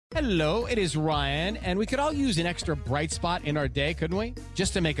Hello, it is Ryan, and we could all use an extra bright spot in our day, couldn't we?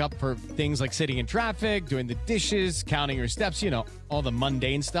 Just to make up for things like sitting in traffic, doing the dishes, counting your steps, all the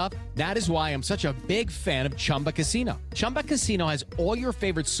mundane stuff. That is why I'm such a big fan of Chumba Casino. Chumba Casino has all your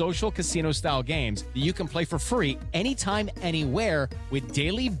favorite social casino-style games that you can play for free anytime, anywhere with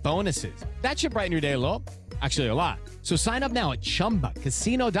daily bonuses. That should brighten your day a little. Actually, a lot. So sign up now at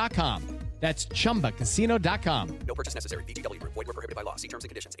ChumbaCasino.com. That's ChumbaCasino.com. No purchase necessary. VGW Group. Void where prohibited by law. See terms and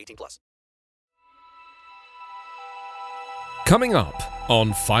conditions. 18+. Coming up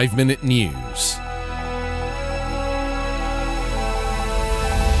on 5 Minute News.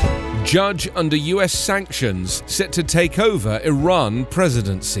 Judge under US sanctions set to take over Iran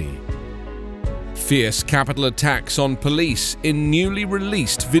presidency. Fierce capital attacks on police in newly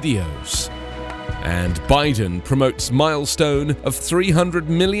released videos. And Biden promotes milestone of 300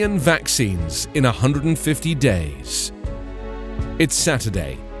 million vaccines in 150 days. It's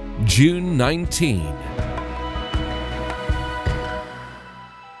Saturday, June 19.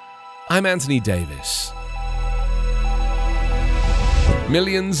 I'm Anthony Davis.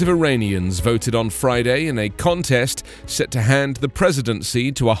 Millions of Iranians voted on Friday in a contest set to hand the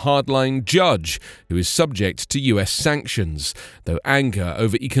presidency to a hardline judge who is subject to US sanctions, though anger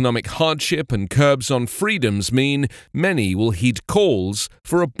over economic hardship and curbs on freedoms mean many will heed calls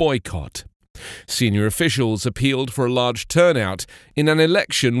for a boycott. Senior officials appealed for a large turnout in an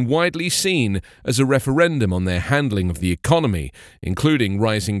election widely seen as a referendum on their handling of the economy, including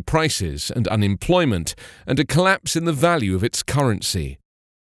rising prices and unemployment, and a collapse in the value of its currency.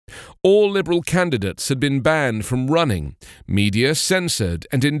 All Liberal candidates had been banned from running, media censored,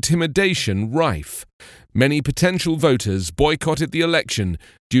 and intimidation rife. Many potential voters boycotted the election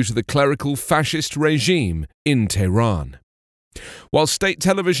due to the clerical fascist regime in Tehran. While state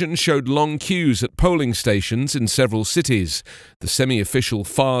television showed long queues at polling stations in several cities, the semi-official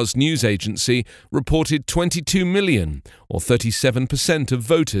Fars news agency reported 22 million, or 37% of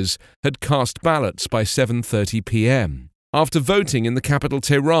voters, had cast ballots by 7:30 p.m. After voting in the capital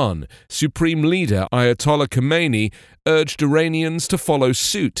Tehran, Supreme Leader Ayatollah Khamenei urged Iranians to follow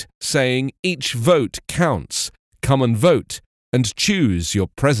suit, saying, "Each vote counts. Come and vote, and choose your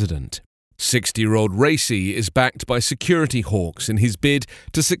president." 60-year-old Raisi is backed by security hawks in his bid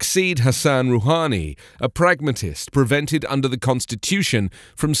to succeed Hassan Rouhani, a pragmatist prevented under the constitution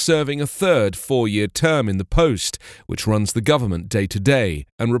from serving a third four-year term in the post, which runs the government day to day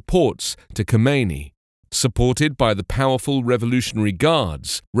and reports to Khamenei. Supported by the powerful Revolutionary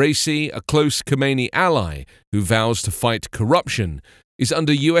Guards, Raisi, a close Khamenei ally who vows to fight corruption, is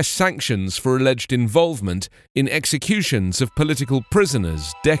under US sanctions for alleged involvement in executions of political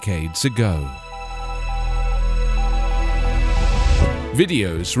prisoners decades ago.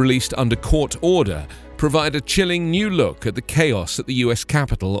 Videos released under court order provide a chilling new look at the chaos at the US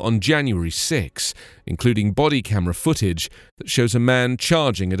Capitol on January 6, including body camera footage that shows a man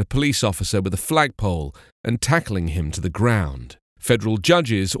charging at a police officer with a flagpole and tackling him to the ground. Federal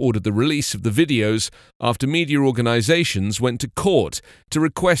judges ordered the release of the videos after media organizations went to court to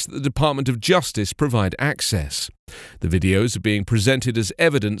request that the Department of Justice provide access. The videos are being presented as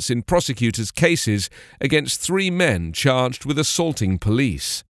evidence in prosecutors' cases against 3 men charged with assaulting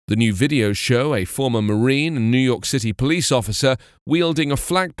police. The new videos show a former Marine and New York City police officer wielding a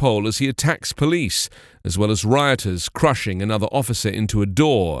flagpole as he attacks police, as well as rioters crushing another officer into a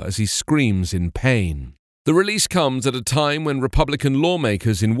door as he screams in pain. The release comes at a time when Republican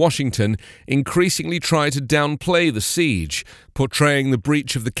lawmakers in Washington increasingly try to downplay the siege, portraying the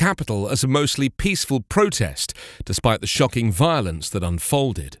breach of the Capitol as a mostly peaceful protest, despite the shocking violence that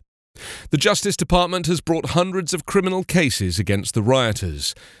unfolded. The Justice Department has brought hundreds of criminal cases against the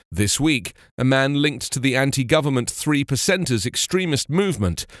rioters. This week, a man linked to the anti-government 3%ers extremist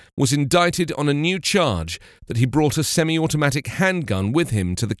movement was indicted on a new charge that he brought a semi-automatic handgun with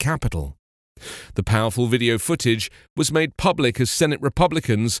him to the Capitol. The powerful video footage was made public as Senate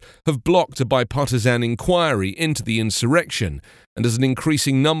Republicans have blocked a bipartisan inquiry into the insurrection, and as an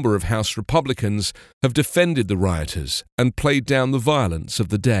increasing number of House Republicans have defended the rioters and played down the violence of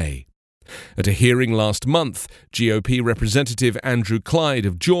the day. At a hearing last month, GOP Representative Andrew Clyde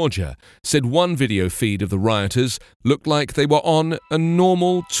of Georgia said one video feed of the rioters looked like they were on a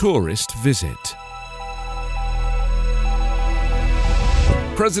normal tourist visit.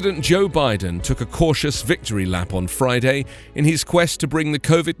 President Joe Biden took a cautious victory lap on Friday in his quest to bring the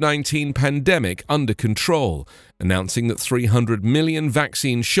COVID-19 pandemic under control, announcing that 300 million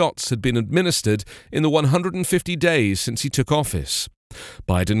vaccine shots had been administered in the 150 days since he took office.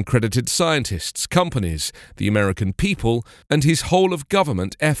 Biden credited scientists, companies, the American people, and his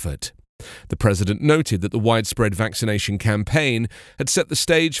whole-of-government effort. The president noted that the widespread vaccination campaign had set the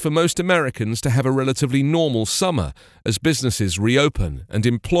stage for most Americans to have a relatively normal summer as businesses reopen and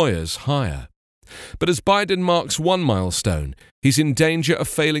employers hire. But as Biden marks one milestone, he's in danger of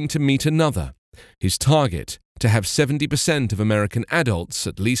failing to meet another. His target, to have 70% of American adults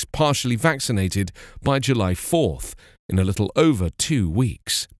at least partially vaccinated by July 4th, in a little over 2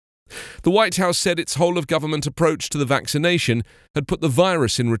 weeks. The White House said its whole-of-government approach to the vaccination had put the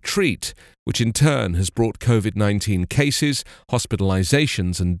virus in retreat, which in turn has brought COVID-19 cases,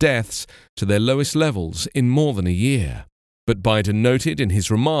 hospitalizations and deaths to their lowest levels in more than a year. But Biden noted in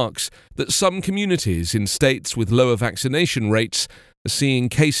his remarks that some communities in states with lower vaccination rates are seeing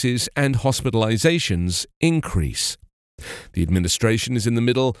cases and hospitalizations increase. The administration is in the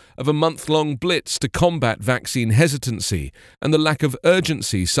middle of a month-long blitz to combat vaccine hesitancy and the lack of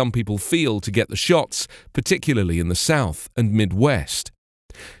urgency some people feel to get the shots, particularly in the South and Midwest.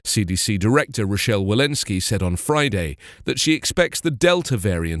 CDC Director Rochelle Walensky said on Friday that she expects the Delta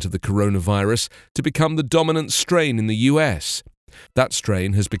variant of the coronavirus to become the dominant strain in the US. That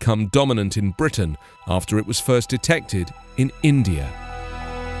strain has become dominant in Britain after it was first detected in India.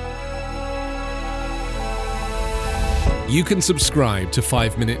 You can subscribe to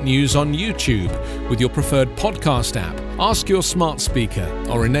 5 Minute News on YouTube with your preferred podcast app. Ask your smart speaker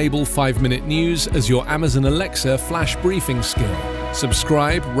or enable 5 Minute News as your Amazon Alexa flash briefing skill.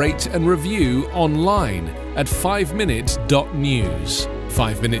 Subscribe, rate and review online at 5minute.news.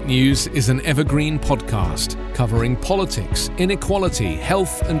 5 Minute News is an evergreen podcast covering politics, inequality,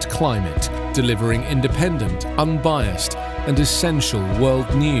 health and climate, delivering independent, unbiased and essential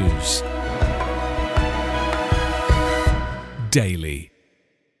world news. Daily.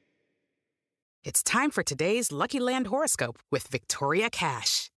 It's time for today's Lucky Land horoscope with Victoria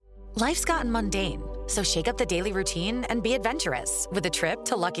Cash. Life's gotten mundane, so shake up the daily routine and be adventurous with a trip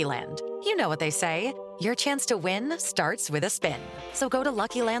to Lucky Land. You know what they say, your chance to win starts with a spin. So go to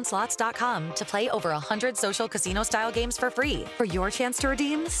LuckyLandSlots.com to play over 100 social casino-style games for free for your chance to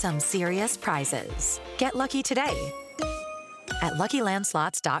redeem some serious prizes. Get lucky today at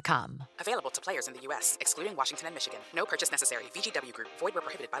LuckyLandSlots.com. Available to players in the U.S., excluding Washington and Michigan. No purchase necessary. VGW Group. Void where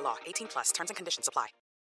prohibited by law. 18+. Terms and conditions apply.